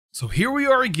So here we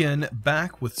are again,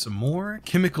 back with some more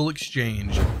chemical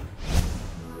exchange.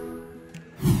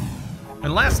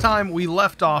 And last time we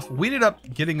left off, we ended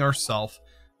up getting ourselves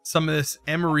some of this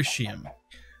americium.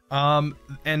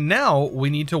 And now we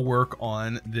need to work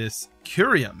on this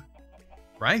curium,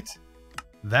 right?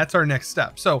 That's our next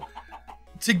step. So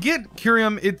to get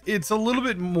curium, it's a little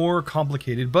bit more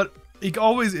complicated, but it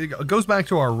goes back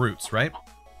to our roots, right?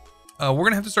 We're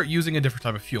going to have to start using a different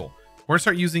type of fuel. We're going to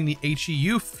start using the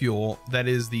HEU fuel, that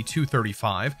is the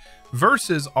 235,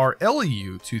 versus our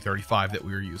LEU 235 that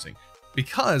we were using.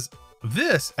 Because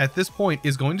this, at this point,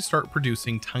 is going to start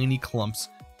producing tiny clumps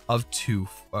of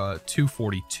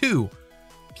 242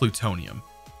 plutonium.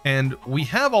 And we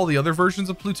have all the other versions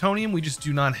of plutonium, we just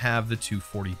do not have the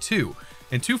 242.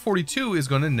 And 242 is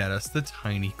going to net us the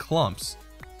tiny clumps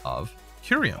of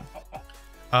curium.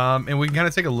 And we can kind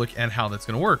of take a look at how that's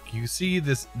going to work. You see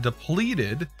this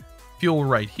depleted fuel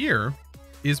right here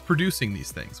is producing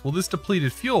these things. Well, this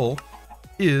depleted fuel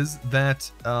is that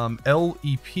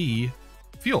LEP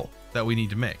fuel that we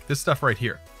need to make. This stuff right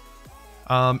here.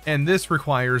 And this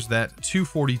requires that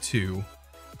 242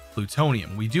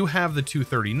 plutonium. We do have the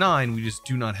 239, we just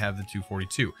do not have the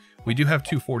 242. We do have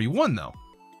 241 though,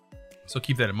 so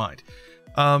keep that in mind.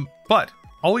 But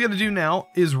all we got to do now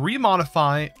is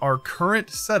remodify our current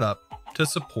setup to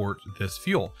support this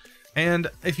fuel. And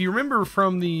if you remember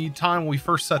from the time we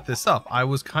first set this up, I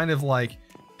was kind of like,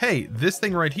 hey, this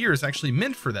thing right here is actually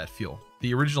meant for that fuel.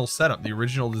 The original setup, the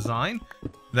original design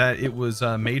that it was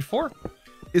made for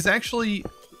is actually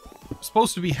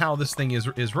supposed to be how this thing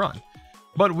is run.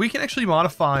 But we can actually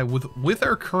modify with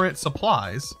our current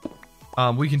supplies.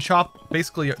 We can chop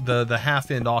basically the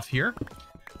half end off here,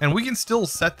 and we can still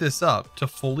set this up to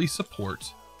fully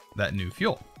support that new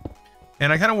fuel.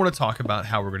 And I kind of want to talk about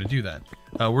how we're going to do that.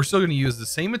 We're still going to use the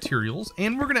same materials,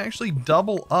 and we're going to actually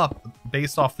double up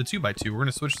based off the 2x2. We're going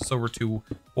to switch this over to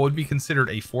what would be considered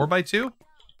a 4x2.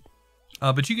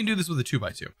 But you can do this with a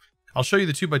 2x2. I'll show you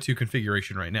the 2x2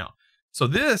 configuration right now. So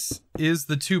this is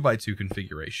the 2x2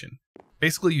 configuration.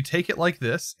 Basically, you take it like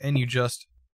this, and you just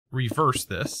reverse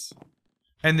this,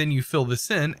 and then you fill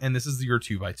this in, and this is your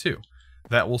 2x2.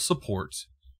 That will support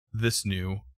this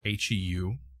new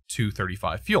HEU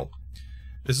 235 fuel.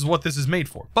 This is what this is made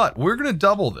for. But we're going to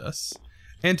double this.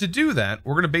 And to do that,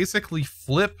 we're going to basically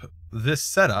flip this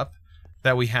setup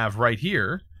that we have right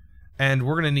here. And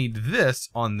we're going to need this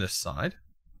on this side.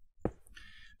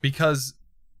 Because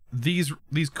these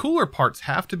cooler parts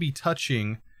have to be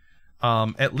touching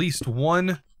at least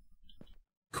one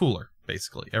cooler,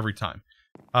 basically, every time.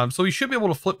 So we should be able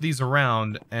to flip these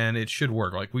around and it should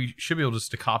work. Like, we should be able just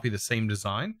to copy the same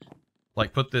design.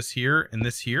 Like, put this here and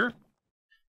this here.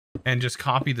 And just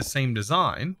copy the same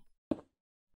design.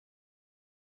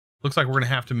 Looks like we're going to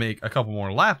have to make a couple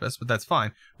more lapis, but that's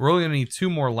fine. We're only going to need 2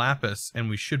 more lapis and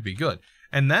we should be good.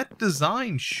 And that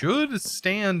design should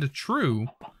stand true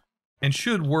and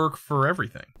should work for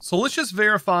everything. So let's just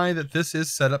verify that this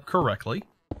is set up correctly.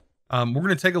 We're going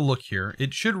to take a look here.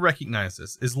 It should recognize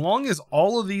this. As long as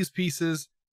all of these pieces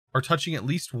are touching at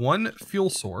least one fuel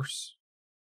source,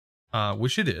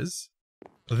 which it is,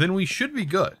 then we should be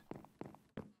good.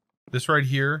 This right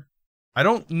here, I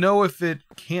don't know if it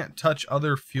can't touch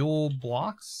other fuel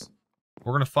blocks.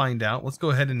 We're going to find out. Let's go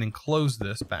ahead and enclose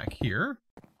this back here.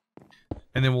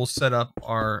 And then we'll set up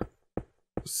our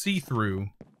see-through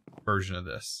version of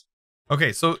this.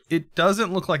 Okay, so it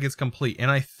doesn't look like it's complete.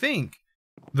 And I think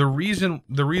the reason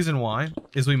why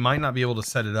is we might not be able to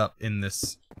set it up in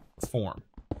this form.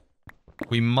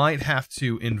 We might have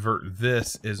to invert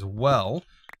this as well,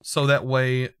 so that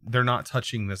way they're not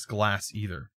touching this glass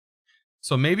either.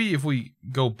 So maybe if we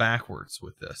go backwards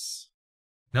with this.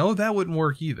 No, that wouldn't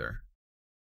work either.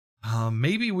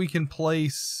 Maybe we can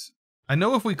place... I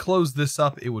know if we close this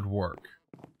up, it would work.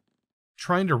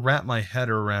 Trying to wrap my head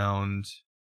around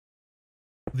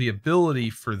the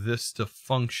ability for this to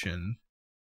function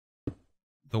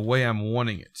the way I'm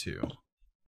wanting it to.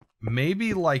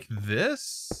 Maybe like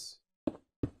this?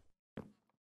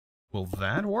 Will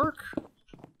that work?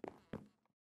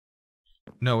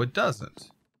 No, it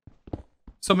doesn't.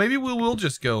 So maybe we will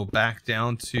just go back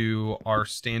down to our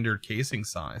standard casing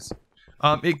size.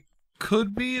 It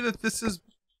could be that this is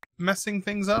messing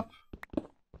things up.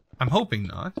 I'm hoping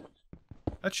not.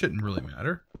 That shouldn't really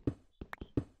matter.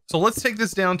 So let's take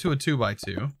this down to a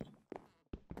 2x2.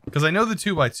 Because I know the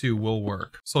 2x2 will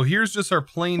work. So here's just our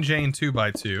plain Jane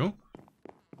 2x2.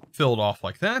 Filled off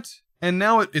like that. And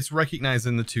now it's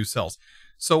recognizing the 2 cells.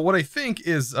 So what I think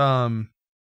is...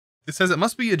 it says it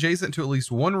must be adjacent to at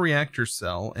least 1 reactor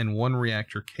cell and 1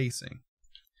 reactor casing.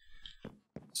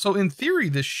 So in theory,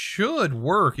 this should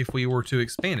work if we were to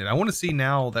expand it. I want to see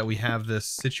now that we have this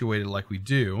situated like we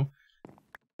do,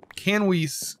 can we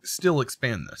still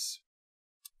expand this?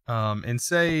 And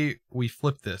say we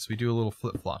flip this, we do a little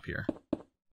flip-flop here.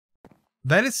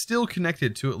 That is still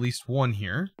connected to at least one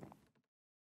here.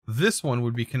 This one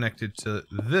would be connected to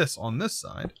this on this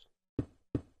side.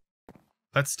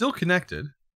 That's still connected.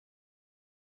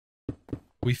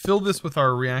 We fill this with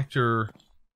our reactor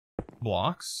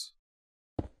blocks.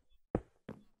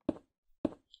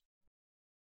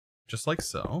 Just like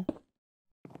so.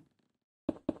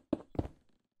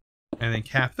 And then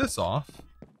cap this off.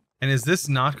 And is this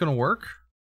not going to work?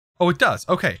 Oh, it does.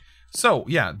 Okay. So,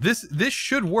 yeah, this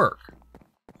should work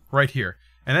right here.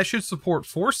 And that should support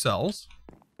 4 cells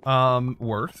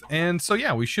worth. And so,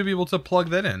 yeah, we should be able to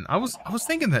plug that in. I was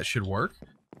thinking that should work.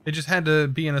 It just had to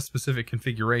be in a specific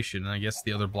configuration. And I guess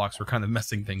the other blocks were kind of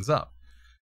messing things up.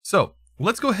 So,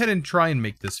 let's go ahead and try and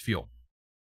make this fuel.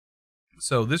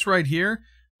 So, this right here,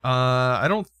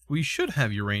 we should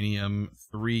have uranium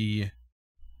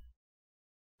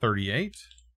 338.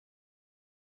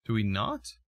 Do we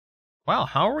not? Wow,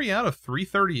 how are we out of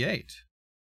 338?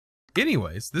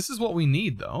 Anyways, this is what we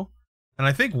need though. And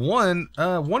I think one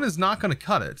is not going to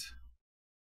cut it.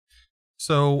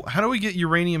 So how do we get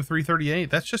uranium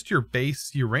 338? That's just your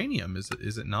base uranium, is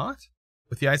it not?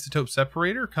 With the isotope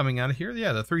separator coming out of here?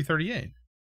 Yeah, the 338.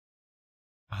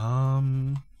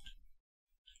 I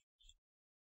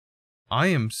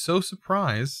am so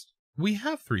surprised. We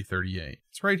have 338.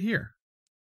 It's right here.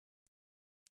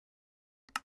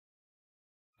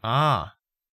 Ah.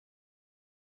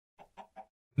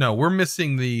 No, we're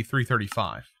missing the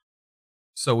 335.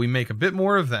 So we make a bit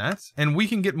more of that, and we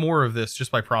can get more of this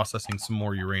just by processing some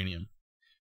more uranium.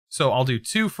 So I'll do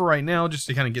 2 for right now, just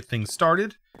to kind of get things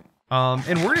started.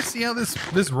 And we're going to see how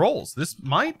this rolls. This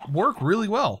might work really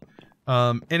well.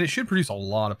 And it should produce a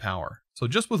lot of power. So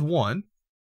just with 1,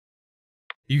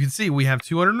 you can see we have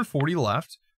 240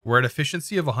 left. We're at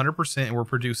efficiency of 100%, and we're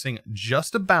producing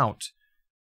just about...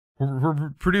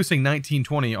 We're producing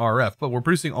 1920 RF, but we're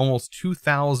producing almost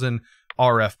 2000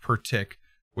 RF per tick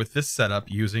with this setup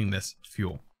using this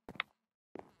fuel.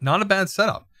 Not a bad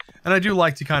setup. And I do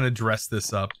like to kind of dress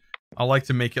this up. I like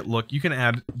to make it look, you can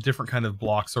add different kind of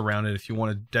blocks around it if you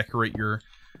want to decorate your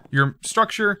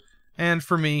structure. And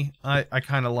for me, I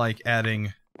kind of like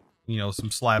adding, you know,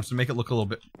 some slabs to make it look a little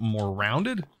bit more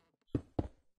rounded.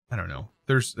 I don't know.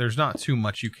 There's not too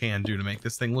much you can do to make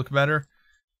this thing look better,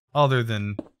 other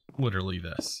than literally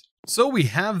this. So we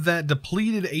have that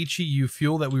depleted HEU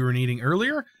fuel that we were needing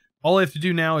earlier. All I have to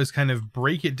do now is kind of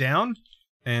break it down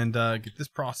and get this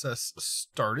process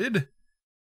started.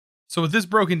 So with this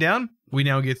broken down, we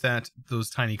now get those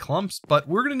tiny clumps, but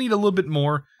we're going to need a little bit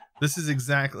more. This is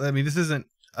exactly, I mean, this isn't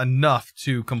enough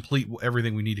to complete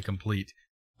everything we need to complete.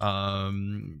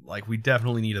 Like we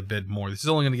definitely need a bit more. This is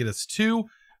only going to get us 2.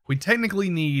 We technically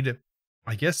need,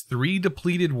 I guess, 3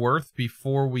 depleted worth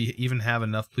before we even have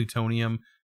enough plutonium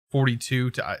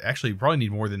 42 to actually probably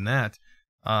need more than that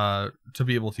to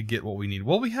be able to get what we need.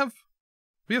 Well, we have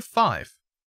 5.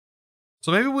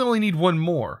 So maybe we only need 1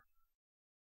 more.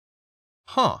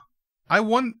 Huh.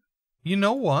 You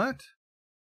know what?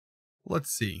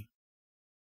 Let's see.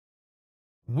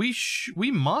 We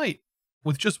might,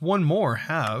 with just 1 more,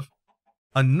 have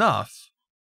enough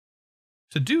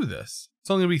to do this. It's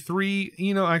only gonna be 3.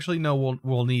 You know, actually, no.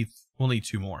 We'll need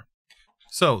 2 more.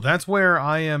 So that's where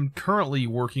I am currently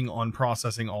working on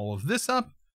processing all of this up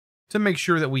to make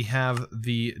sure that we have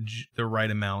the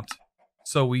right amount.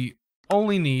 So we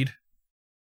only need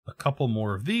a couple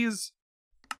more of these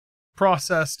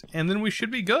processed, and then we should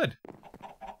be good.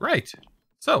 Right.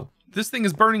 So this thing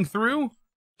is burning through.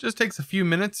 Just takes a few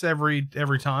minutes every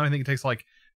time. I think it takes like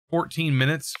 14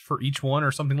 minutes for each one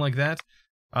or something like that.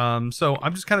 So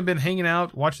I've just kind of been hanging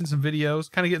out, watching some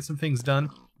videos, kind of getting some things done.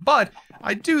 But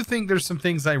I do think there's some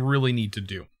things I really need to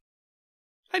do.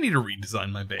 I need to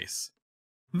redesign my base.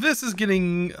 This is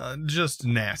getting just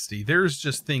nasty. There's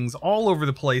just things all over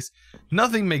the place.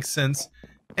 Nothing makes sense.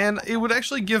 And it would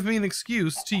actually give me an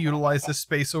excuse to utilize this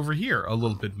space over here a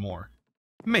little bit more.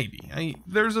 Maybe.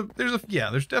 There's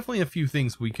definitely a few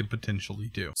things we could potentially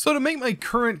do. So to make my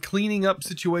current cleaning up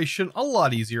situation a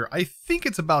lot easier, I think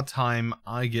it's about time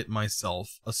I get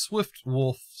myself a Swift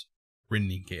Wolf's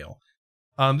Rending Gale.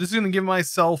 This is going to give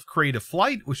myself creative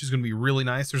flight, which is going to be really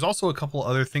nice. There's also a couple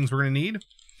other things we're going to need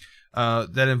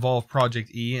that involve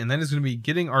ProjectE, and that is going to be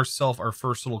getting ourselves our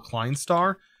first little Klein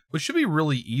star, which should be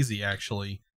really easy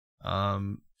actually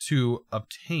to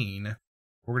obtain.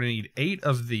 We're going to need 8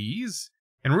 of these.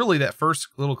 And really, that first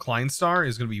little Klein star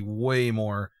is going to be way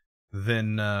more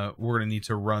then we're going to need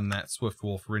to run that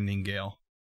Swiftwolf Rending Gale.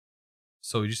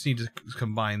 So we just need to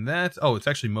combine that. Oh, it's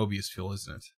actually Mobius fuel,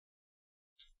 isn't it?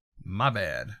 My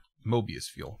bad. Mobius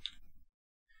fuel.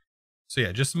 So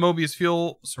yeah, just Mobius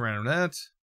fuel, surround that.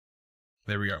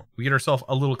 There we go. We get ourselves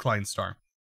a little Klein star.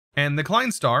 And the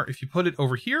Klein star, if you put it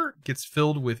over here, gets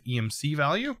filled with EMC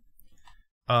value.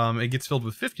 It gets filled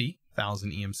with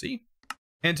 50,000 EMC.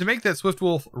 And to make that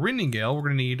Swiftwolf Rending Gale, we're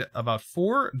going to need about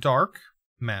 4 dark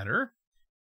matter.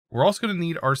 We're also going to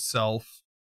need ourselves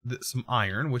some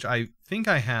iron, which I think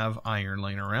I have iron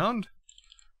laying around.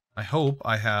 I hope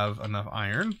I have enough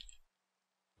iron.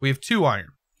 We have 2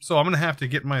 iron. So I'm going to have to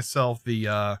get myself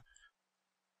the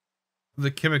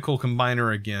chemical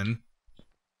combiner again.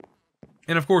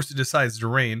 And of course it decides to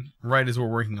rain right as we're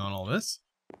working on all this.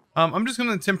 I'm just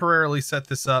going to temporarily set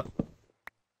this up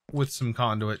with some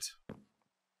conduit.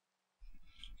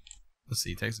 Let's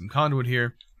see, take some conduit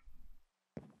here.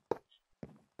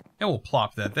 And we'll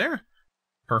plop that there.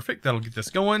 Perfect, that'll get this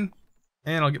going.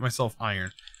 And I'll get myself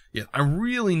iron. Yeah, I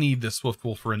really need this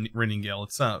Swiftwolf Rending Gale.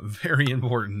 It's very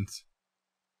important.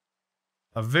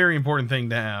 A very important thing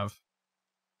to have.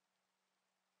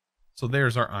 So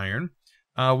there's our iron.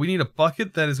 We need a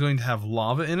bucket that is going to have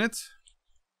lava in it.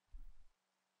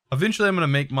 Eventually I'm going to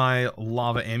make my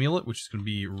lava amulet, which is going to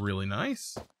be really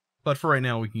nice. But for right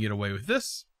now we can get away with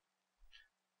this.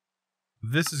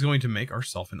 This is going to make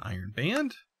ourselves an iron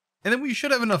band. And then we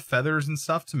should have enough feathers and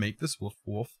stuff to make this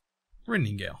Swiftwolf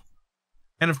Rending Gale.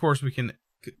 And of course we can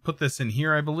put this in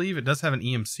here, I believe. It does have an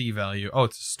EMC value. Oh,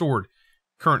 it's a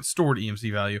current stored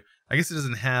EMC value. I guess it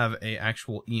doesn't have an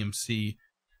actual EMC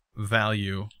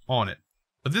value on it.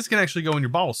 But this can actually go in your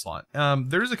bottle slot.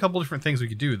 There's a couple different things we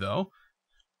could do though.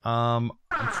 I'm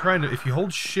trying to, if you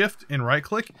hold shift and right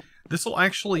click, this will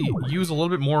actually use a little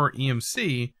bit more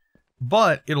EMC,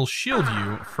 but it'll shield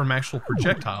you from actual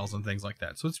projectiles and things like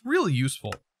that. So it's really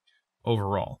useful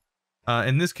overall.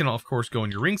 And this can of course go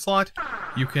in your ring slot.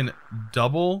 You can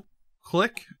double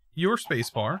click your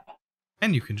spacebar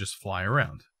and you can just fly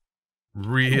around.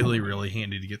 Really, really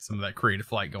handy to get some of that creative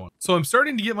flight going. So I'm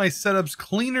starting to get my setups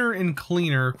cleaner and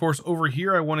cleaner. Of course, over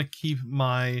here, I want to keep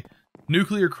my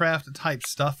nuclear craft type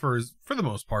stuff for the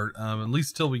most part, at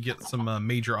least till we get some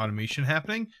major automation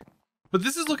happening. But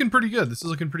this is looking pretty good. This is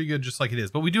looking pretty good just like it is.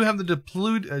 But we do have the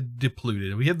depleted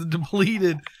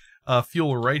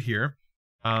fuel right here.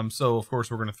 So of course,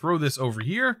 we're going to throw this over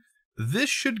here. This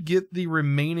should get the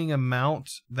remaining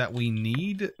amount that we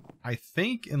need, I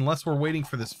think, unless we're waiting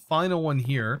for this final one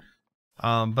here.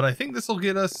 But I think this will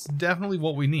get us definitely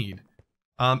what we need.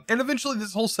 And eventually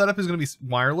this whole setup is going to be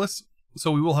wireless.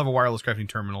 So we will have a wireless crafting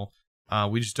terminal.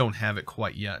 We just don't have it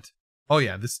quite yet. Oh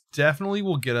yeah, this definitely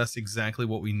will get us exactly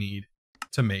what we need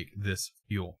to make this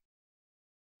fuel.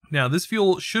 Now this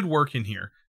fuel should work in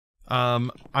here.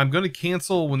 I'm going to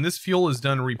cancel when this fuel is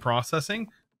done reprocessing.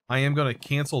 I am going to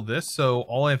cancel this, so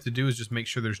all I have to do is just make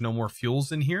sure there's no more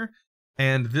fuels in here,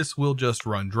 and this will just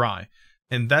run dry.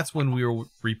 And that's when we will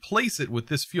replace it with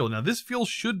this fuel. Now, this fuel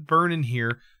should burn in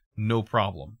here, no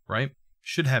problem, right?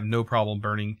 Should have no problem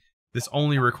burning. This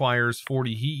only requires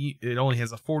 40 heat. It only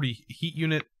has a 40 heat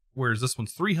unit, whereas this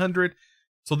one's 300.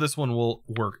 So this one will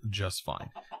work just fine.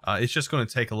 It's just going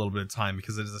to take a little bit of time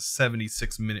because it is a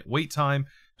 76-minute wait time,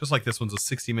 just like this one's a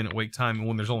 60-minute wait time. And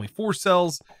when there's only 4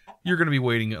 cells, you're going to be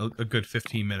waiting a good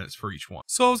 15 minutes for each one.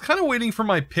 So I was kind of waiting for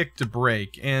my pick to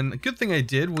break, and a good thing I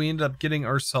did, we ended up getting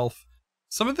ourselves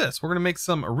some of this. We're going to make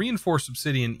some reinforced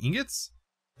obsidian ingots,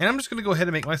 and I'm just going to go ahead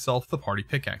and make myself the party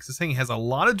pickaxe. This thing has a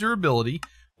lot of durability,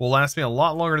 will last me a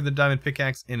lot longer than the diamond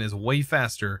pickaxe, and is way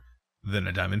faster than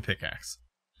a diamond pickaxe.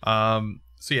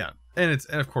 So yeah, and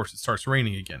of course it starts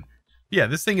raining again. Yeah,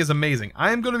 this thing is amazing.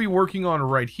 I am going to be working on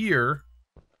right here,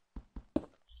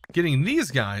 getting these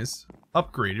guys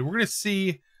upgraded. We're going to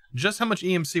see just how much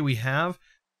EMC we have.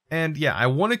 And yeah, I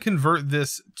want to convert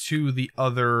this to the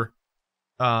other,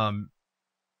 I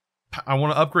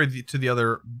want to upgrade to the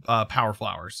other power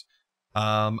flowers.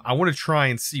 I want to try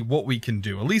and see what we can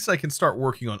do. At least I can start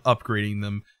working on upgrading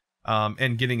them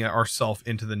and getting ourselves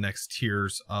into the next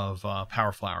tiers of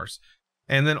power flowers.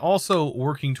 And then also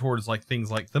working towards like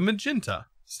things like the magenta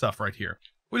stuff right here,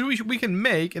 which we can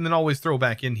make and then always throw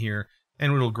back in here,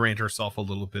 and it'll grant ourselves a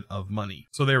little bit of money.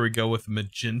 So there we go with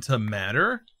magenta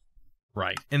matter.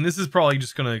 Right. And this is probably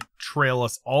just going to trail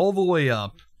us all the way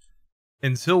up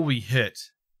until we hit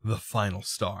the final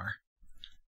star.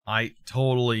 I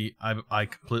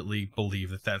completely believe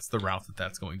that that's the route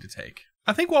that's going to take.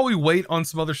 I think while we wait on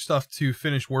some other stuff to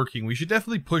finish working, we should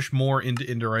definitely push more into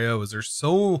Ender.io, as there's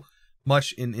so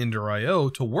much in Ender.io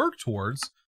to work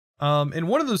towards. And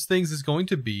one of those things is going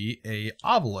to be a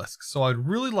obelisk. So I'd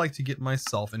really like to get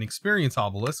myself an experience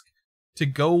obelisk to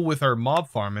go with our mob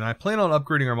farm. And I plan on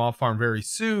upgrading our mob farm very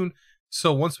soon.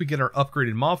 So once we get our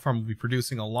upgraded mob farm, we'll be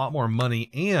producing a lot more money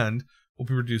and we'll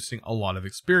be producing a lot of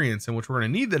experience, in which we're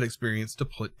going to need that experience to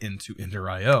put into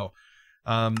Ender.io.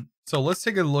 So let's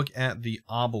take a look at the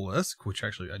obelisk, which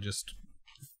actually I just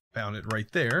found it right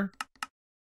there,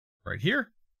 right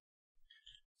here.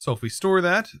 So if we store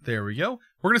that, there we go.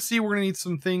 We're going to need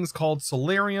some things called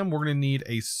solarium. We're going to need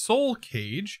a soul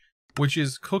cage, which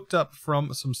is cooked up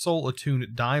from some soul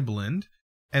attuned dye blend.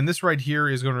 And this right here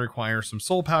is going to require some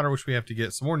soul powder, which we have to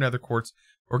get, some more nether quartz,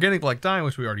 organic black dye,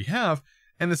 which we already have,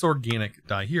 and this organic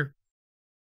dye here,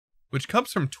 which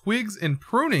comes from twigs and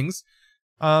prunings.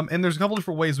 And there's a couple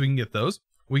different ways we can get those.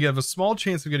 We have a small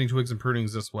chance of getting twigs and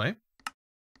prunings this way,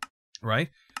 right?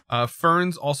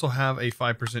 Ferns also have a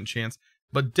 5% chance,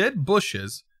 but dead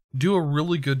bushes do a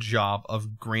really good job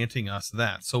of granting us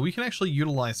that. So we can actually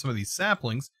utilize some of these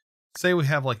saplings. Say we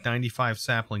have like 95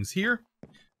 saplings here.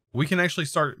 We can actually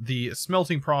start the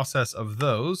smelting process of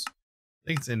those. I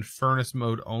think it's in furnace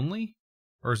mode only,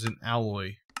 or is it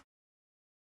alloy?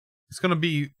 It's going to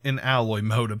be in alloy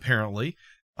mode apparently.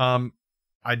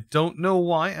 I don't know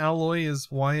why alloy is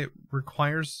why it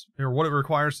requires, or what it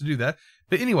requires to do that.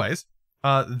 But anyways,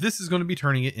 this is going to be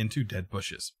turning it into dead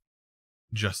bushes.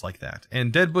 Just like that.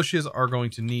 And dead bushes are going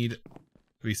to need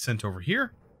to be sent over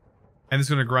here. And it's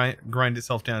going to grind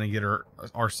itself down and get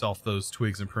ourselves those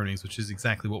twigs and prunings, which is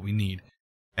exactly what we need.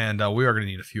 And we are going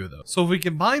to need a few of those. So if we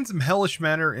combine some hellish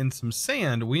matter and some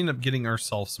sand, we end up getting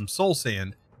ourselves some soul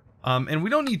sand. And we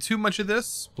don't need too much of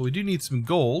this, but we do need some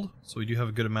gold. So we do have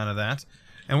a good amount of that.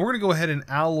 And we're going to go ahead and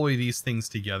alloy these things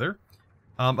together.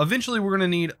 Eventually we're going to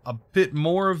need a bit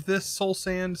more of this soul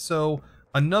sand. So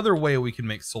another way we can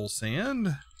make soul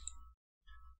sand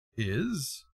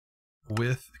is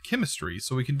with chemistry.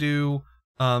 So we can do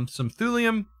some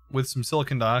thulium with some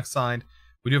silicon dioxide.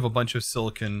 We do have a bunch of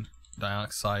silicon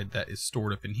dioxide that is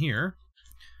stored up in here.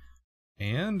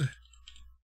 And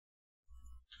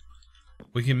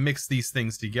we can mix these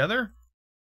things together.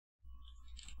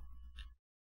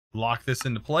 Lock this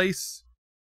into place.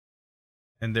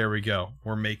 And there we go.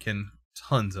 We're making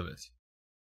tons of it.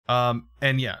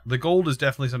 And yeah, the gold is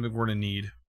definitely something we're going to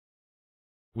need.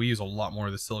 We use a lot more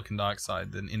of the silicon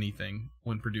dioxide than anything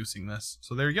when producing this.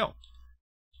 So there you go.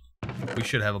 We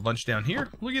should have a bunch down here.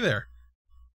 Looky there.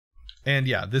 And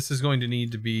yeah, this is going to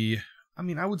need to be, I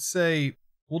mean, I would say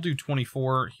we'll do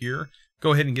 24 here.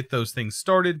 Go ahead and get those things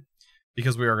started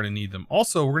because we are going to need them.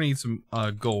 Also, we're going to need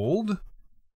some gold.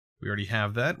 We already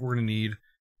have that. We're going to need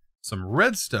some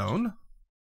redstone.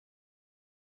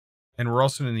 And we're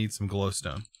also going to need some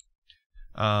glowstone.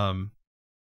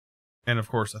 And of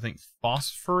course, I think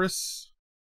phosphorus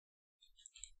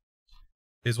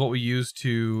is what we use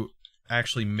to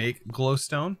actually make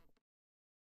glowstone.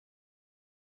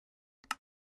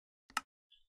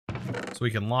 So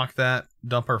we can lock that,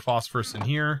 dump our phosphorus in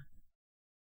here,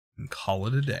 and call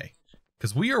it a day.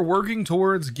 Because we are working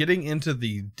towards getting into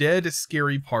the dead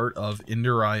scary part of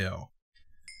Ender.io.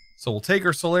 So we'll take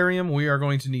our solarium. We are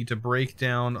going to need to break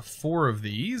down 4 of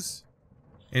these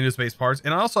into space parts.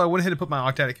 And also I went ahead and put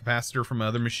my octadic capacitor from my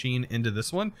other machine into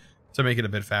this one to make it a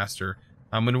bit faster.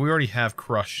 And we already have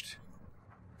crushed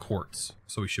quartz,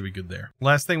 so we should be good there.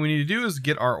 Last thing we need to do is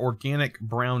get our organic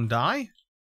brown dye.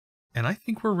 And I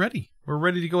think we're ready. We're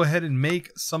ready to go ahead and make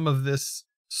some of this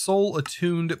soul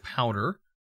attuned powder,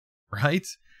 right?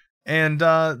 And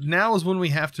now is when we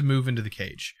have to move into the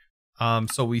cage.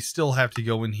 So we still have to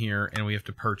go in here and we have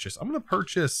to purchase. I'm going to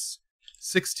purchase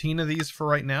 16 of these for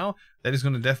right now. That is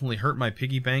going to definitely hurt my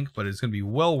piggy bank, but it's going to be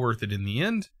well worth it in the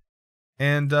end.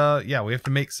 And yeah, we have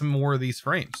to make some more of these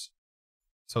frames.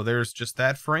 So there's just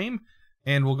that frame,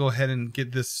 and we'll go ahead and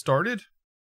get this started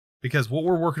because what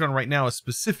we're working on right now is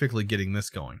specifically getting this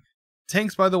going.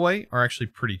 Tanks, by the way, are actually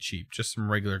pretty cheap. Just some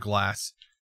regular glass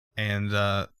and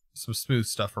some smooth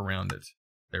stuff around it.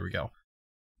 There we go.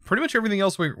 Pretty much everything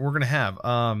else we're going to have.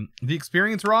 The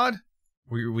experience rod,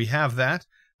 we have that.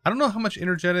 I don't know how much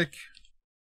energetic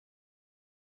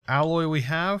alloy we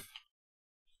have.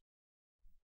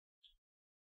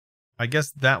 I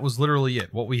guess that was literally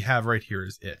it. What we have right here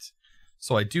is it.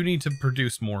 So I do need to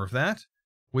produce more of that,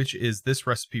 which is this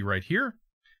recipe right here.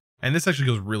 And this actually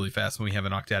goes really fast when we have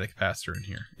an octadic capacitor in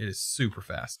here. It is super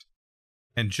fast.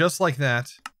 And just like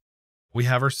that, we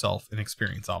have ourselves an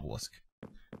experience obelisk.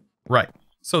 Right.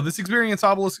 So this experience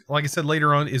obelisk, like I said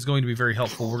later on, is going to be very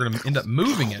helpful. We're going to end up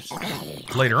moving it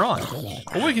later on.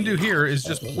 What we can do here is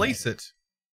just place it,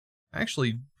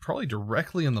 actually, probably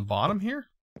directly in the bottom here.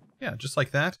 Yeah, just like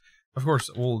that. Of course,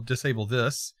 we'll disable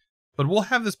this. but we'll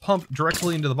have this pump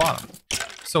directly into the bottom.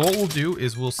 So what we'll do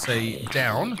is we'll say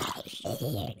down,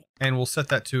 and we'll set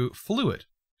that to fluid.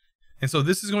 And so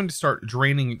this is going to start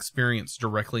draining experience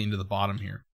directly into the bottom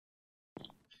here.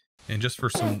 And just for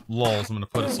some lulls, I'm going to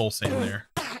put a soul sand there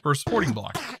for a supporting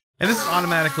block. And this is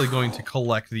automatically going to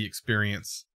collect the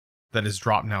experience that is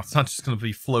dropped now. It's not just going to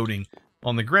be floating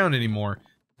on the ground anymore.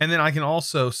 And then I can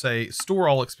also say store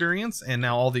all experience, and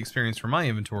now all the experience from my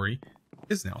inventory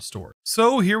is now stored.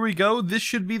 So here we go. This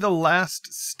should be the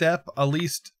last step, at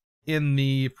least in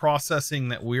the processing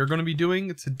that we are going to be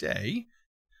doing today.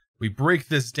 We break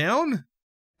this down,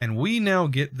 and we now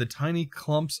get the tiny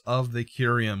clumps of the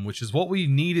curium, which is what we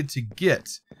needed to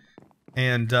get.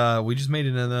 And we just made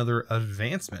it another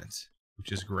advancement,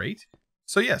 which is great.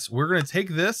 So yes, we're going to take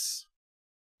this,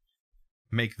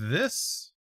 make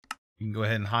this. You can go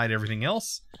ahead and hide everything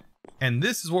else. And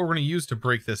this is what we're going to use to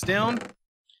break this down.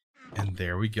 And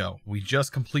there we go. We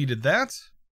just completed that.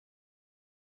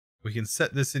 We can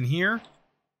set this in here.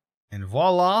 And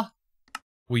voila.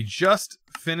 We just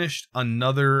finished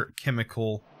another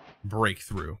chemical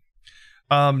breakthrough.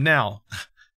 Now,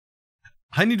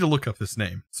 I need to look up this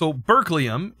name. So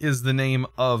berkelium is the name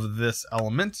of this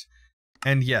element.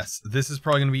 And yes, this is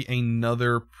probably going to be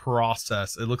another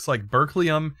process. It looks like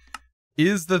berkelium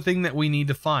is the thing that we need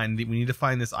to find. We need to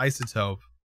find this isotope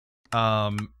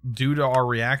due to our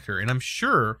reactor. And I'm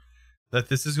sure that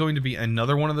this is going to be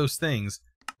another one of those things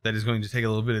that is going to take a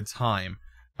little bit of time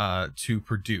to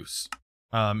produce.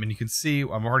 And you can see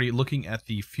I'm already looking at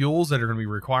the fuels that are going to be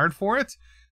required for it.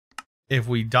 If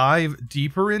we dive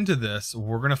deeper into this,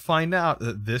 we're going to find out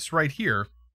that this right here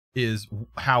is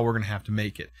how we're going to have to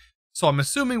make it. So I'm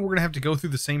assuming we're going to have to go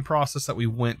through the same process that we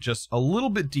went, just a little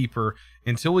bit deeper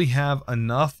until we have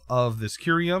enough of this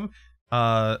curium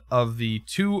of the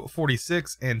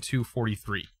 246 and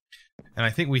 243. And I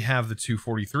think we have the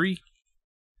 243.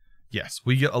 Yes,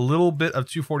 we get a little bit of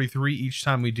 243 each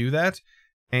time we do that.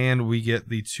 And we get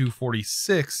the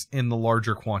 246 in the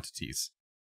larger quantities.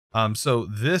 So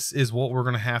this is what we're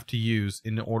going to have to use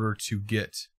in order to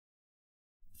get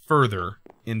further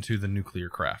into the nuclear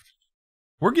craft.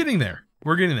 We're getting there.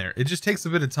 We're getting there. It just takes a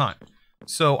bit of time.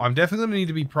 So I'm definitely going to need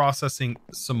to be processing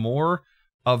some more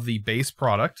of the base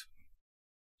product.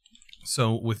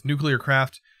 So with nuclear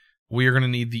craft, we are going to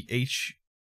need the H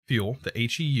fuel, the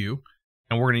HEU,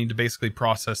 and we're going to need to basically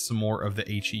process some more of the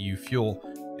HEU fuel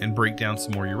and break down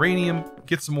some more uranium,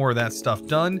 get some more of that stuff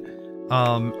done.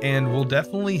 And we'll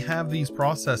definitely have these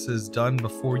processes done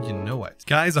before you know it.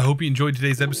 Guys, I hope you enjoyed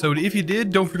today's episode. If you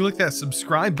did, don't forget to click that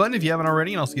subscribe button if you haven't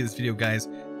already, and also give this video, guys,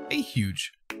 a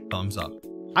huge thumbs up.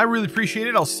 I really appreciate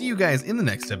it. I'll see you guys in the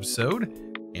next episode.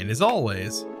 And as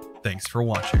always, thanks for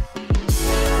watching.